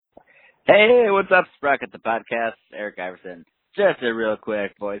Hey, what's up, Sprocket the podcast? Eric Iverson. Just a real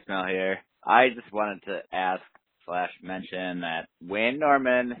quick voicemail here. I just wanted to ask slash mention that Wayne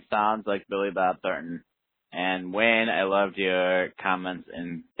Norman sounds like Billy Bob Thornton. And Wayne, I loved your comments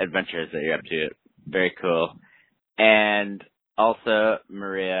and adventures that you're up to. Very cool. And also,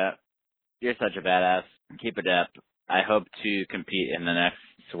 Maria, you're such a badass. Keep it up. I hope to compete in the next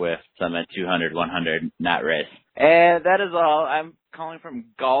Swift Summit 200, 100 knot race. And that is all. I'm calling from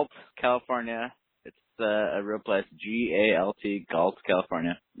Galt, California. It's a real place. G-A-L-T, Galt,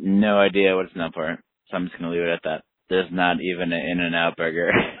 California. No idea what it's known for, so I'm just going to leave it at that. There's not even an In-N-Out burger.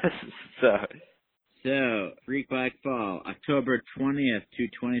 So, Freak Bike Fall, October 20th to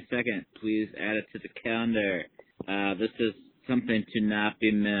 22nd. Please add it to the calendar. This is something to not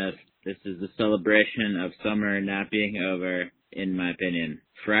be missed. This is the celebration of summer not being over, in my opinion.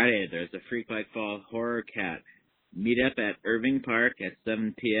 Friday, there's a Freak Bike Fall Horror Cat. Meet up at Irving Park at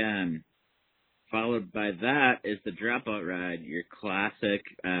 7 p.m. Followed by that is the Dropout Ride, your classic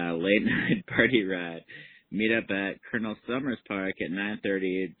late-night party ride. Meet up at Colonel Summers Park at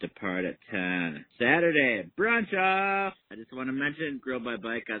 9:30, depart at 10. Saturday, brunch off! I just want to mention Grill by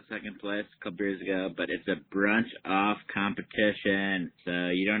Bike got second place a couple years ago, but it's a brunch off competition. So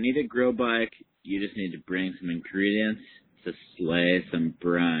you don't need a grill bike, you just need to bring some ingredients to slay some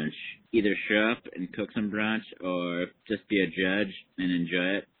brunch. Either show up and cook some brunch, or just be a judge and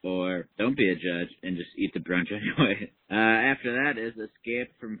enjoy it, or don't be a judge and just eat the brunch anyway. After that is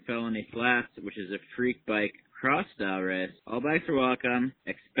Escape from Felony Flats, which is a freak bike cross-style race. All bikes are welcome.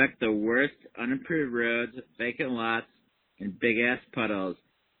 Expect the worst unimproved roads, vacant lots, and big-ass puddles.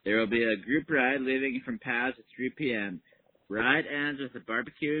 There will be a group ride leaving from Paz at 3 p.m. Ride ends with a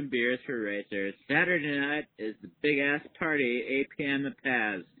barbecue and beers for racers. Saturday night is the big-ass party, 8 p.m. at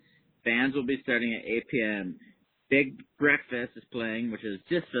Paz. Fans will be starting at 8 p.m. Big Breakfast is playing, which is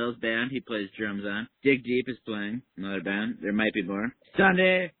just Phil's band. He plays drums on. Dig Deep is playing, another band. There might be more.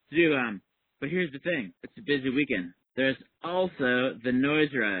 Sunday, Zoom. But here's the thing. It's a busy weekend. There's also the Noise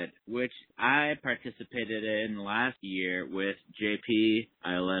Ride, which I participated in last year with JP,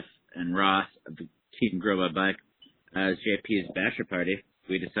 ILF, and Ross of the Team Grow by Bike. As JP's bachelor party,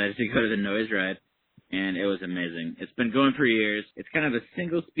 we decided to go to the Noise Ride, and it was amazing. It's been going for years. It's kind of a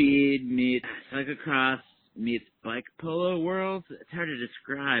single speed meets cyclocross meets bike polo world. It's hard to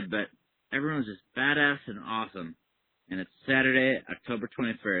describe, but everyone's just badass and awesome. And it's Saturday, October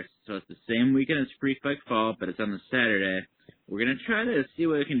 21st, so it's the same weekend as Freak Bike Fall, but it's on the Saturday. We're going to try to see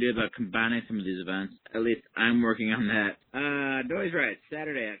what we can do about combining some of these events. At least I'm working on that. Noise Ride,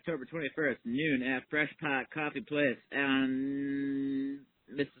 Saturday, October 21st, noon at Fresh Pot Coffee Place in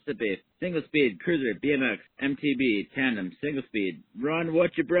Mississippi. Single speed, cruiser, BMX, MTB, tandem, single speed. Run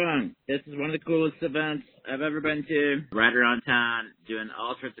what you brung. This is one of the coolest events I've ever been to. Right around town, doing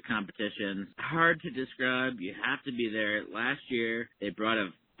all sorts of competitions. Hard to describe. You have to be there. Last year, they brought a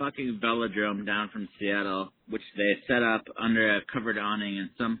fucking velodrome down from Seattle, which they set up under a covered awning in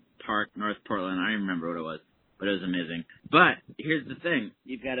some park, North Portland. I don't even remember what it was, but it was amazing. But here's the thing.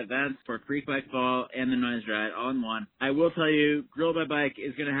 You've got events for Freak Bike Fall and the Noise Ride all in one. I will tell you, Grill by Bike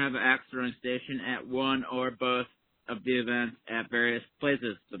is going to have an axe throwing station at one or both of the events at various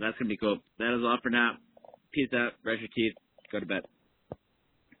places, so that's going to be cool. That is all for now. Peace out. Brush your teeth. Go to bed.